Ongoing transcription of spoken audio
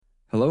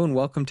Hello and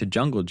welcome to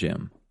Jungle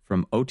Gym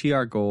from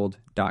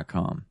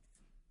OTRGold.com.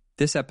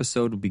 This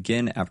episode will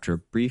begin after a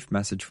brief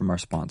message from our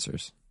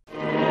sponsors.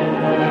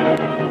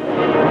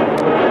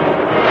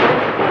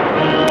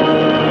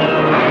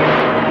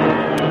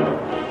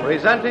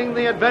 Presenting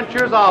the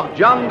adventures of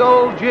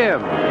Jungle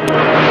Jim.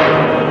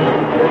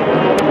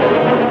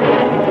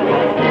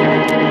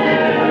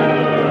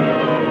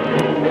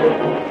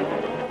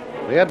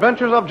 The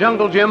Adventures of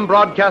Jungle Jim,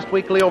 broadcast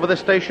weekly over this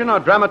station, are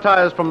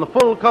dramatized from the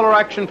full-color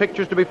action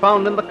pictures to be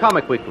found in the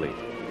Comic Weekly,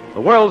 the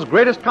world's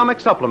greatest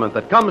comic supplement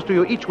that comes to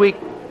you each week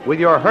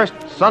with your Hearst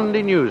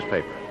Sunday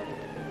newspaper.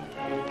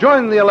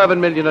 Join the 11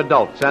 million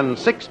adults and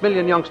 6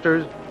 million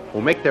youngsters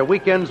who make their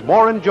weekends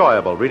more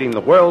enjoyable reading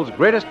the world's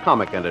greatest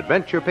comic and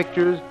adventure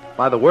pictures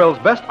by the world's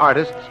best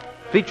artists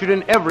featured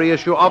in every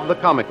issue of the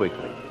Comic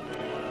Weekly.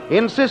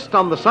 Insist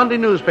on the Sunday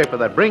newspaper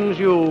that brings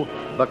you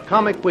the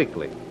Comic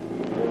Weekly.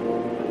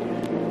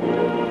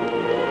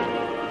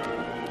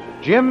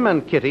 Jim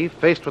and Kitty,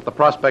 faced with the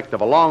prospect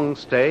of a long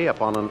stay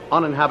upon an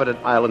uninhabited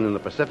island in the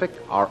Pacific,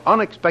 are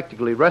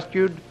unexpectedly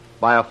rescued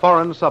by a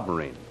foreign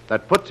submarine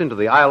that puts into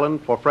the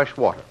island for fresh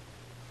water.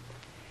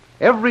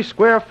 Every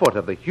square foot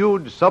of the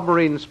huge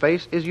submarine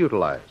space is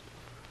utilized.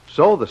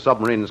 So the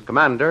submarine's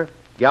commander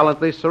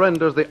gallantly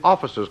surrenders the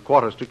officers'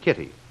 quarters to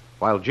Kitty,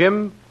 while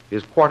Jim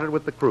is quartered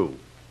with the crew.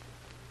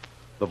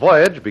 The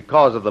voyage,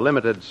 because of the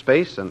limited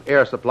space and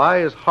air supply,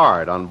 is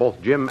hard on both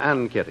Jim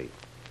and Kitty.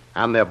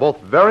 And they're both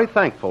very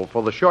thankful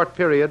for the short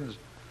periods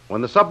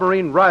when the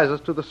submarine rises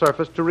to the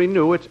surface to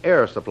renew its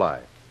air supply.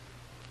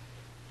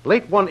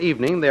 Late one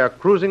evening, they are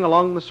cruising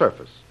along the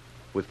surface,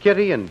 with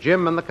Kitty and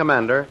Jim and the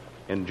commander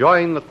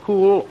enjoying the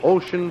cool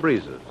ocean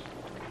breezes.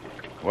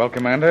 Well,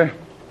 Commander,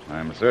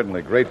 I'm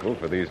certainly grateful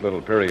for these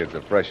little periods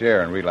of fresh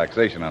air and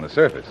relaxation on the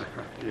surface.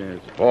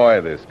 Yes.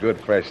 Boy, this good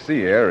fresh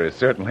sea air is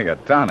certainly a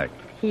tonic.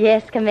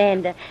 Yes,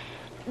 Commander.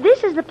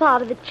 This is the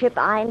part of the trip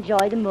I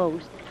enjoy the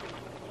most.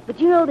 But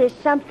you know, there's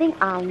something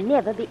I'll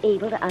never be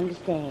able to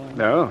understand.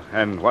 No?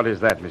 And what is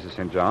that, Mrs.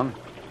 St. John?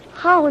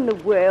 How in the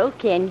world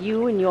can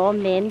you and your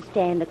men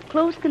stand the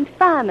close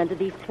confinement of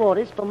these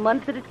quarters for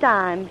months at a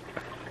time?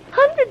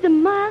 Hundreds of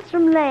miles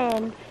from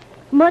land,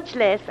 much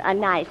less a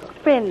nice,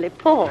 friendly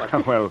port.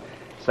 Well,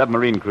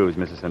 submarine crews,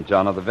 Mrs. St.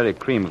 John, are the very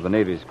cream of the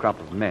Navy's crop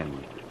of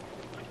men.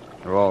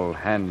 They're all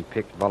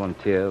hand-picked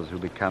volunteers who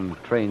become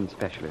trained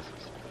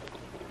specialists.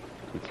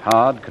 It's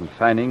hard,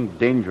 confining,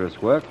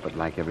 dangerous work, but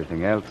like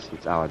everything else,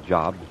 it's our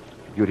job,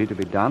 duty to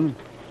be done,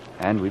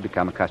 and we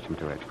become accustomed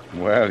to it.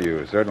 Well,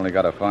 you certainly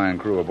got a fine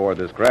crew aboard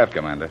this craft,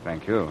 Commander.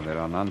 Thank you. There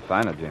are none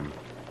finer, Jim.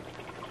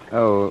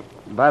 Oh,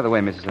 by the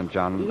way, Mrs. St.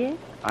 John, Yes?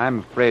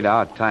 I'm afraid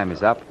our time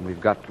is up, and we've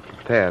got to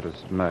prepare to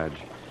submerge.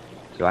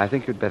 So I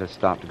think you'd better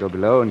start to go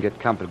below and get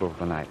comfortable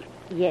for the night.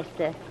 Yes,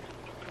 sir.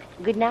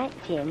 Good night,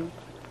 Jim.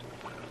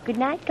 Good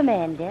night,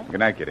 Commander. Good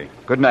night, Kitty.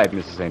 Good night,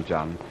 Mrs. St.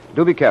 John.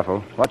 Do be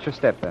careful. Watch your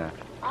step there.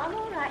 I'm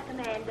all right,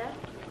 Commander.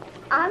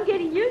 I'm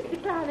getting used to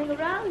climbing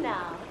around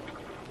now.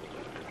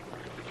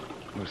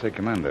 Oh, say,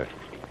 Commander,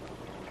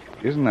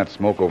 isn't that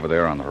smoke over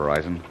there on the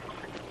horizon?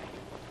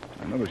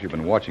 I noticed you've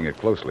been watching it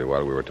closely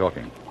while we were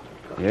talking.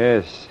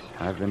 Yes,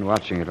 I've been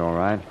watching it all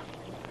right.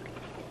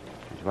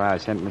 That's why I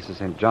sent Mrs.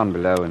 St. John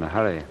below in a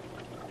hurry.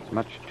 It's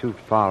much too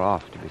far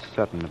off to be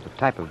certain of the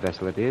type of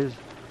vessel it is.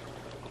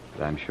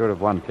 But I'm sure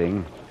of one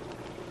thing.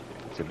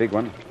 It's a big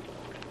one.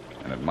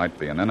 And it might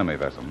be an enemy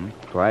vessel,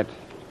 Quite.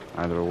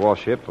 Either a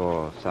warship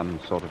or some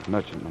sort of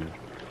merchantman.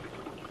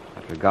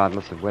 But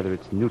regardless of whether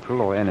it's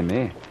neutral or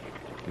enemy,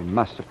 we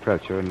must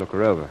approach her and look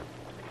her over.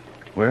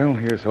 Well,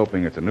 here's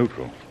hoping it's a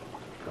neutral.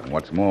 And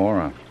what's more,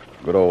 a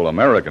good old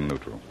American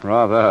neutral.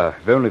 Rather,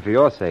 if only for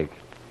your sake.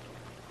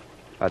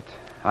 But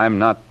I'm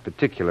not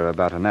particular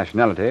about her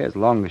nationality as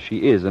long as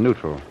she is a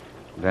neutral.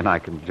 Then I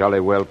can jolly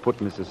well put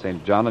Mrs.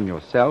 St. John and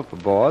yourself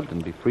aboard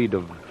and be freed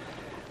of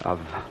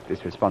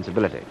this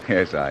responsibility.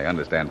 Yes, I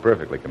understand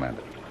perfectly,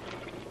 Commander.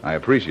 I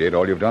appreciate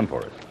all you've done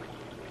for us.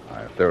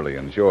 I thoroughly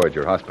enjoyed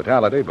your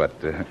hospitality, but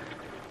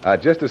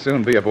I'd just as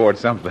soon be aboard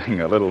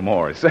something a little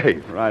more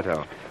safe.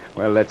 Righto.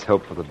 Well, let's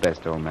hope for the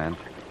best, old man.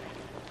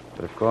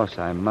 But, of course,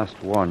 I must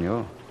warn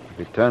you, if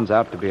it turns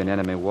out to be an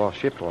enemy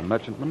warship or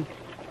merchantman,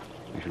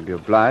 we shall be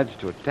obliged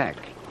to attack.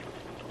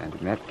 And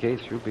in that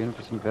case, you'll be in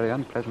for some very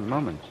unpleasant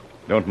moments.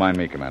 Don't mind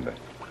me, Commander.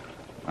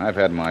 I've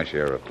had my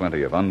share of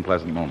plenty of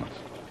unpleasant moments.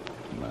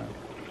 And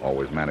I've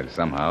always managed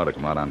somehow to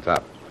come out on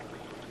top.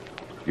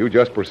 You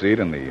just proceed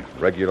in the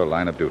regular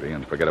line of duty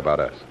and forget about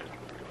us.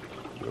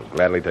 We'll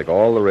gladly take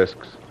all the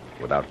risks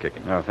without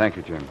kicking. Oh, thank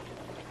you, Jim.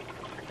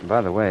 And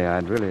by the way,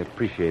 I'd really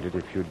appreciate it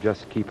if you'd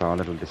just keep our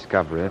little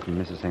discovery from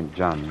Mrs. St.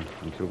 John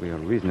until we are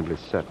reasonably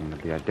certain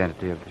of the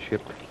identity of the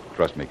ship.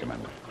 Trust me,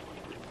 Commander.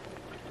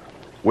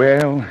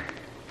 Well,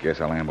 guess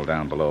I'll amble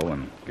down below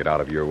and get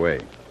out of your way.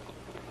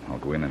 I'll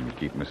go in and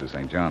keep Mrs.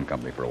 St. John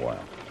company for a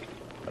while.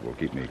 That will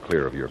keep me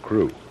clear of your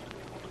crew.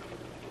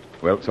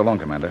 Well, so long,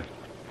 Commander.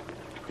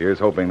 Here's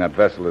hoping that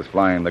vessel is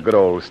flying the good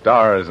old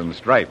Stars and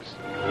Stripes.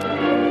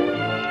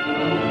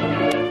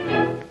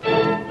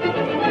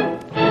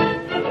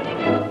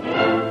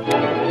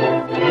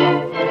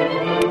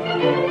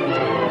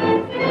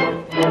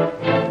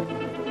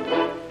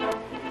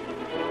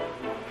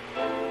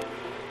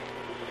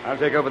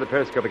 take over the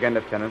periscope again,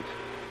 Lieutenant.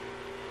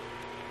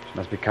 She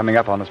must be coming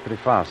up on us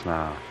pretty fast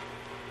now.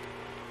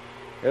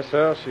 Yes,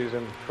 sir. She's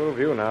in full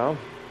view now.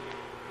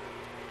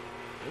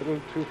 A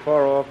little too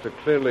far off to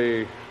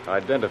clearly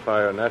identify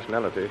her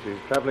nationality. She's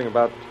traveling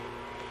about,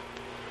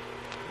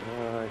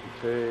 I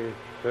should say,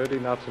 30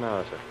 knots an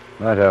hour, sir.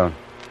 Righto.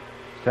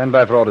 Stand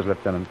by for orders,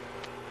 Lieutenant.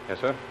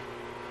 Yes, sir.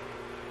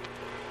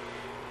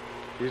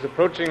 She's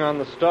approaching on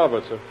the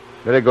starboard, sir.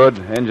 Very good.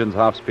 Engines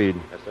half speed.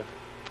 Yes, sir.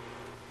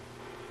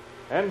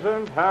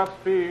 Engines half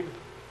speed.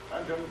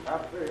 Engines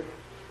half speed.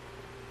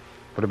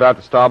 Put about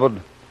to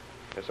starboard.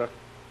 Yes, sir.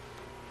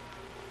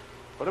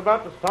 What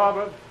about the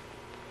starboard?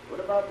 What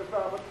about the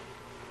starboard?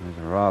 There's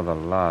a rather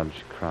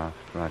large craft,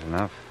 right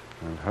enough.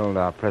 We'll hold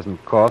our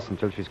present course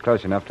until she's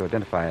close enough to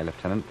identify her,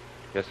 Lieutenant.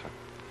 Yes, sir.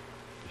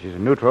 If she's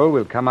in neutral,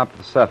 we'll come up to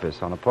the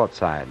surface on the port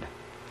side.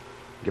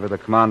 Give her the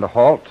command to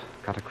halt,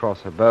 cut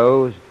across her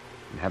bows,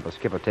 and have the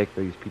skipper take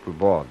these people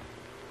aboard.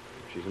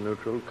 If she's in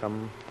neutral,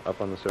 come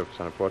up on the surface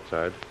on the port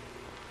side.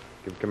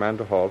 Give command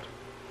to halt,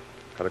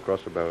 cut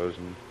across her bows,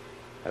 and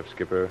have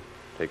skipper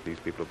take these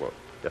people aboard.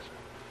 Yes, sir.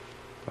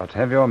 But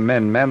have your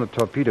men man the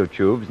torpedo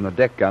tubes and the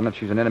deck gun if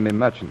she's an enemy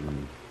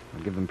merchantman.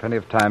 We'll give them plenty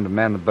of time to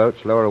man the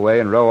boats, lower away,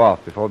 and row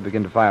off before we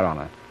begin to fire on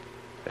her.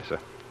 Yes, sir.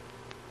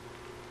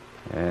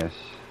 Yes.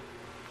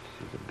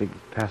 She's a big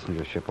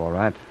passenger ship, all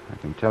right. I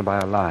can tell by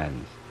her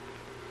lines.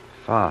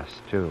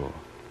 Fast, too.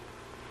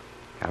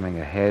 Coming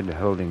ahead,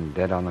 holding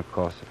dead on the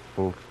course at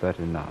full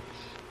 30 knots.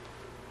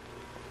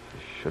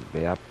 She should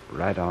be up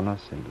right on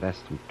us in less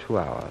than 2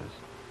 hours.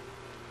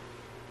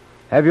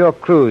 Have your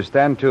crew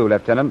stand to,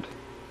 Lieutenant.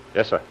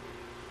 Yes, sir.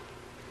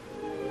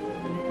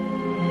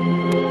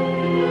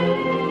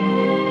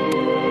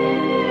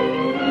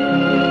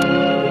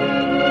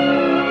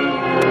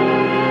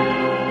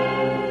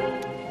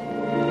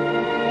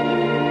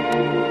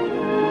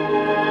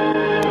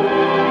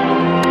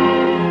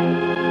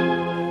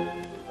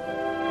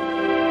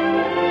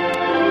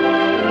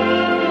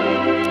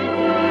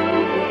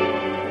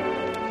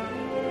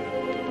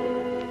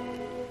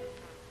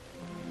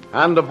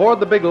 And aboard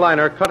the big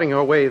liner cutting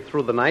her way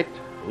through the night,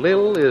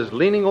 Lil is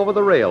leaning over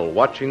the rail,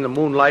 watching the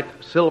moonlight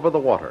silver the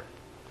water.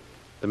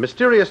 The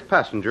mysterious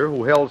passenger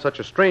who held such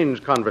a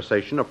strange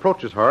conversation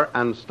approaches her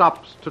and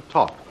stops to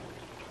talk.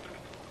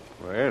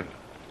 Well,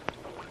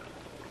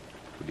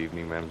 good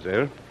evening,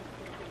 mademoiselle.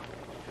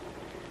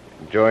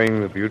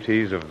 Enjoying the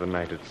beauties of the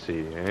night at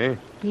sea, eh?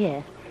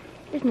 Yes.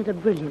 Isn't it a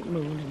brilliant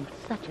moon and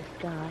such a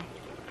sky?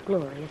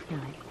 Glorious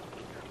night.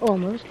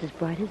 Almost as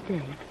bright as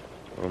day.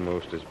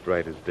 Almost as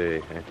bright as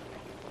day, eh?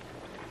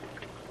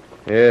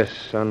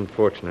 Yes,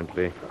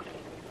 unfortunately.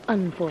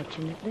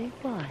 Unfortunately,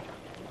 why?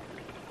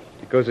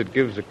 Because it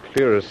gives a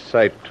clearer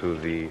sight to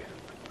the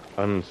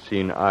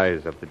unseen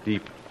eyes of the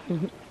deep.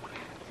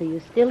 So you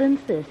still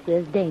insist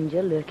there's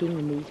danger lurking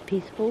in these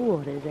peaceful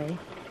waters, eh?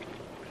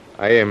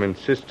 I am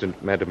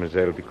insistent,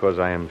 mademoiselle, because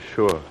I am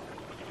sure.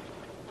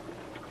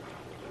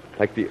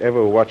 Like the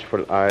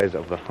ever-watchful eyes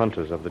of the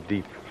hunters of the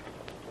deep,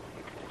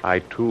 I,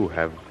 too,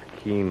 have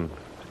keen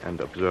and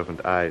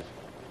observant eyes.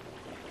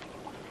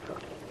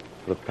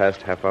 For the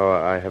past half hour,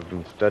 I have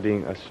been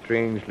studying a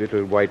strange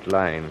little white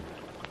line,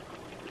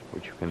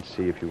 which you can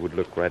see if you would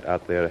look right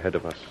out there ahead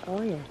of us.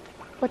 Oh, yes.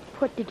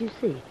 What did you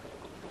see?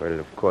 Well,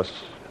 of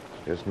course,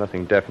 there's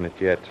nothing definite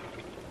yet.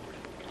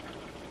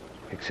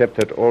 Except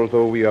that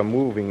although we are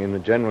moving in the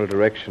general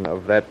direction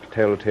of that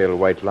telltale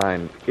white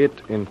line,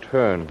 it, in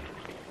turn,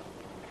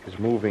 is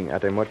moving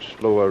at a much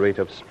slower rate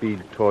of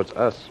speed towards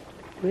us.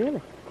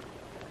 Really?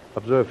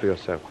 Observe for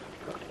yourself.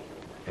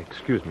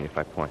 Excuse me if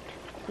I point.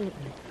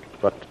 Certainly.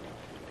 But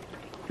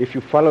if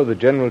you follow the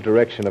general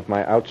direction of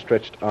my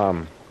outstretched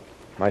arm,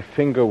 my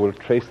finger will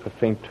trace the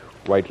faint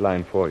white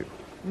line for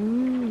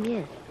you.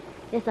 Yes.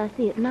 Yes, I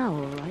see it now,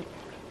 all right.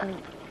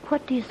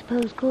 What do you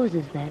suppose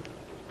causes that?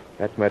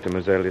 That,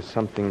 mademoiselle, is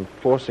something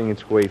forcing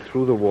its way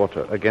through the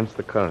water against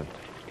the current.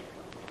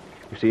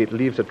 You see, it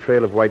leaves a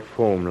trail of white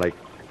foam like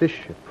this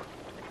ship.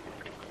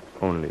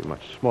 Only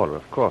much smaller,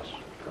 of course.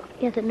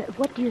 Yes, and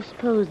what do you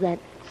suppose that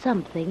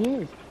something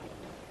is?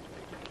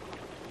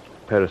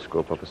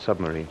 Periscope of a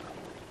submarine.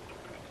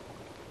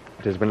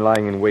 It has been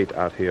lying in wait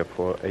out here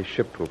for a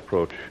ship to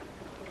approach.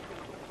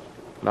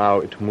 Now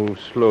it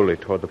moves slowly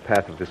toward the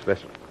path of this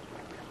vessel.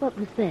 What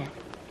was that?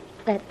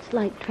 That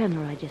slight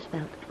tremor I just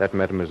felt. That,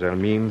 mademoiselle,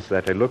 means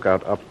that a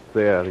lookout up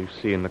there you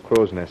see in the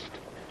crow's nest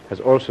has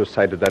also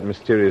sighted that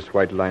mysterious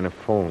white line of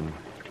foam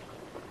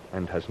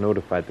and has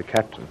notified the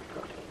captain,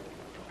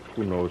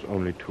 who knows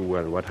only too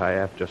well what I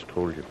have just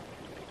told you,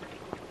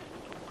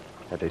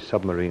 that a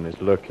submarine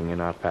is lurking in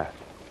our path.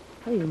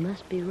 Oh, you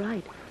must be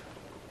right.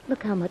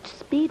 Look how much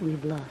speed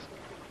we've lost.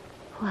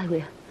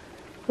 Why,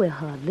 we're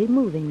hardly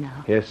moving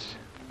now. Yes,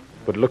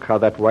 but look how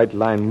that white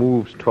line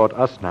moves toward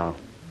us now.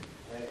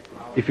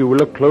 If you will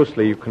look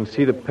closely, you can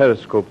see the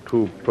periscope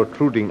tube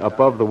protruding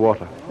above the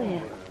water.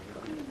 Where?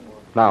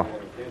 Now,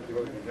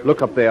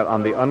 look up there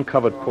on the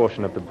uncovered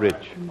portion of the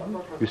bridge.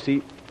 You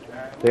see,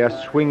 they are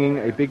swinging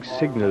a big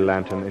signal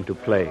lantern into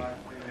play,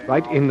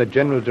 right in the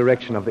general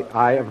direction of the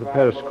eye of the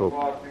periscope.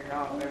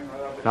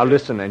 Now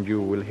listen, and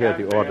you will hear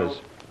the orders.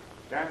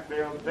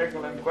 Stansfield,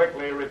 signal him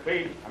quickly.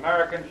 Repeat.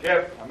 American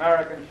ship,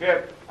 American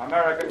ship,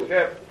 American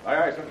ship.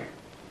 Aye, aye, sir.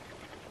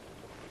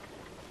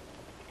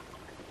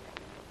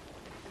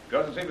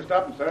 Doesn't seem to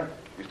stop him, sir.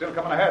 He's still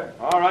coming ahead.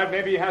 All right,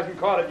 maybe he hasn't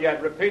caught it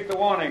yet. Repeat the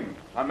warning.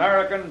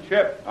 American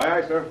ship. Aye,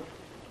 aye, sir.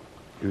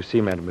 You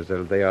see,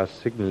 mademoiselle, they are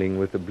signaling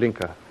with the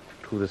blinker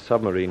to the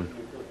submarine.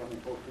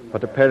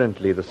 But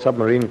apparently the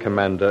submarine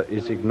commander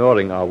is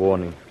ignoring our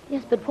warning.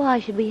 Yes, but why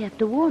should we have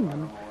to warn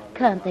them?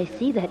 Can't they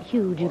see that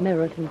huge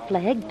American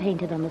flag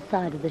painted on the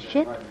side of the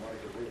ship?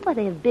 Why,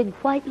 they have big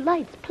white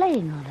lights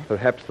playing on it.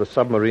 Perhaps the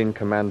submarine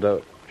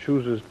commander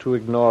chooses to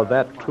ignore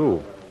that,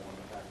 too.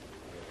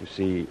 You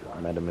see,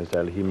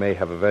 mademoiselle, he may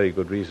have a very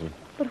good reason.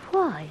 But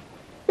why?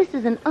 This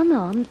is an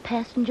unarmed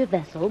passenger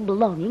vessel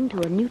belonging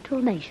to a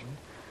neutral nation.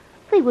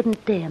 They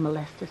wouldn't dare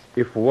molest us.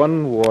 If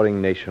one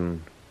warring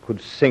nation could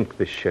sink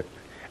this ship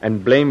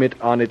and blame it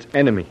on its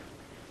enemy,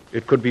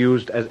 it could be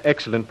used as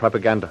excellent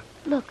propaganda.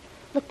 Look,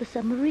 the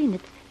submarine.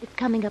 It's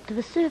coming up to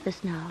the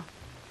surface now.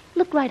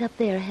 Look right up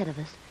there ahead of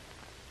us.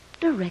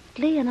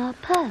 Directly in our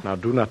path. Now,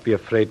 do not be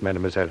afraid,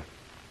 mademoiselle.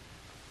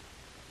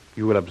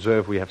 You will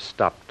observe we have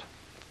stopped.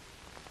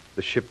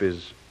 The ship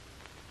is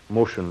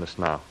motionless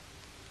now,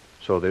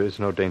 so there is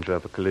no danger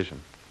of a collision.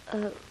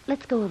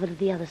 Let's go over to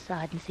the other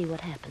side and see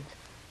what happens.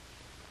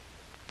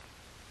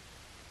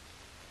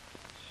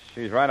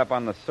 She's right up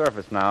on the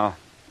surface now.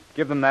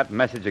 Give them that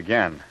message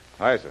again.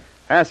 Aye, sir.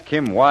 Ask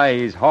him why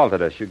he's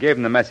halted us. You gave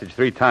him the message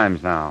 3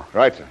 times now.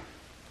 Right, sir.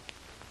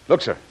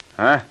 Look, sir.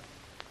 Huh?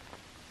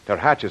 Their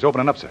hatch is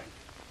opening up, sir.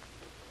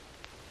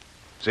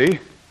 See?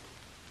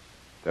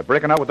 They're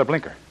breaking out with the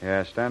blinker.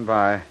 Yeah, stand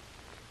by.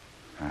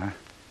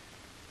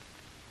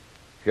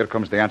 Here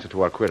comes the answer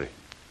to our query.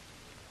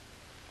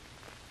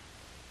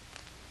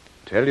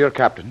 Tell your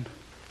captain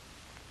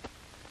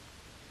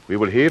we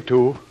will heave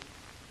to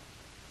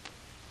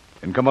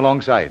and come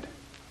alongside.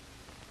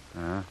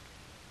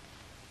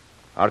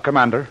 Our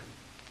commander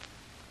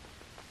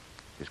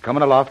is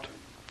coming aloft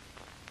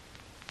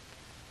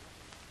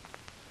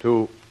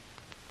to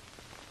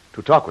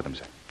talk with him,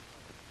 sir.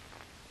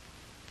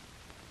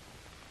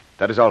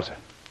 That is all, sir.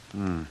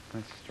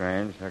 That's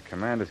strange. Their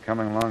commander's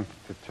coming along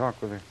to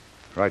talk with her.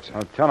 Right, sir.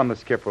 I'll tell him the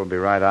skipper will be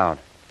right out.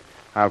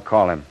 I'll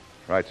call him.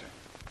 Right, sir.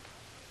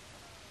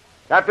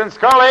 Captain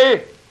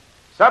Scully,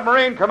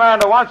 submarine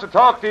commander wants to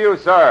talk to you,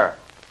 sir.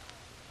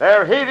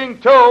 They're heaving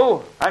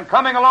to and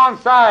coming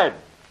alongside.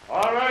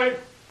 All right.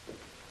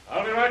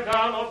 I'll be right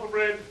down off the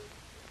bridge.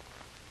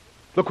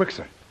 Look quick,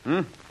 sir.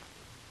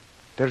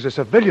 There's a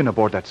civilian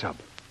aboard that sub.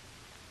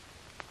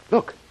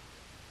 Look.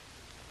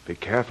 Be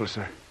careful,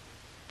 sir.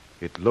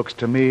 It looks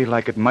to me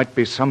like it might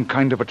be some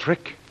kind of a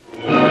trick.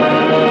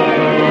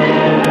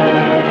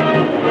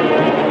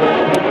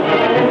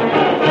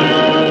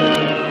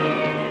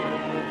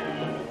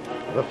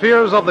 The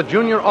fears of the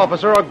junior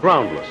officer are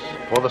groundless,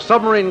 for the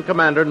submarine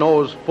commander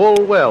knows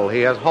full well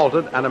he has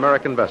halted an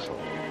American vessel.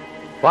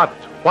 But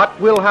what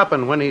will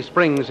happen when he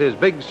springs his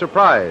big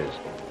surprise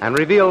and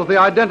reveals the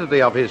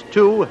identity of his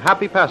 2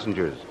 happy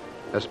passengers,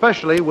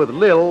 especially with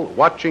Lil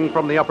watching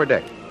from the upper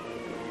deck?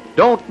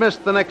 Don't miss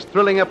the next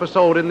thrilling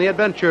episode in the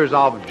adventures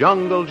of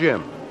Jungle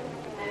Jim.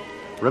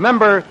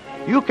 Remember,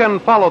 you can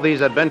follow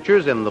these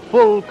adventures in the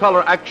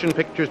full-color action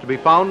pictures to be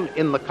found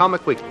in the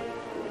Comic Weekly,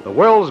 the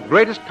world's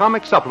greatest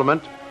comic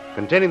supplement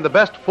containing the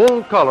best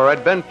full-color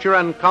adventure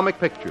and comic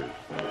pictures.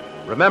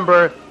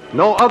 Remember,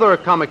 no other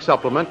comic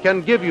supplement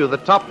can give you the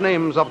top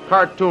names of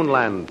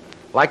Cartoonland,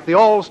 like the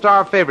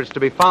all-star favorites to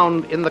be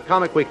found in the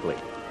Comic Weekly.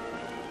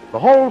 The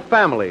whole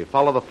family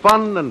follow the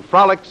fun and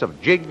frolics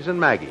of Jiggs and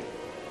Maggie,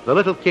 the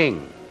Little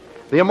King,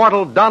 the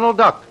immortal Donald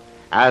Duck,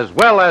 as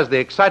well as the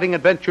exciting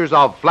adventures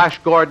of Flash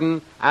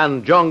Gordon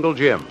and Jungle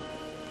Jim.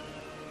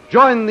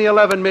 Join the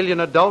 11 million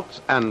adults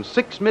and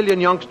 6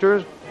 million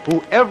youngsters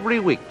who every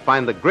week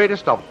find the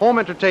greatest of home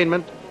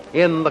entertainment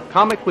in the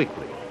Comic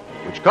Weekly,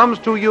 which comes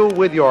to you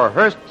with your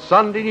Hearst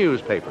Sunday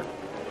newspaper.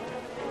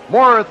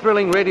 More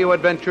thrilling radio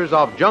adventures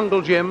of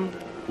Jungle Jim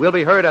will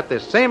be heard at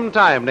this same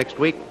time next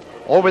week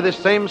over this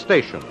same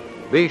station.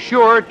 Be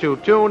sure to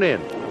tune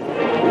in.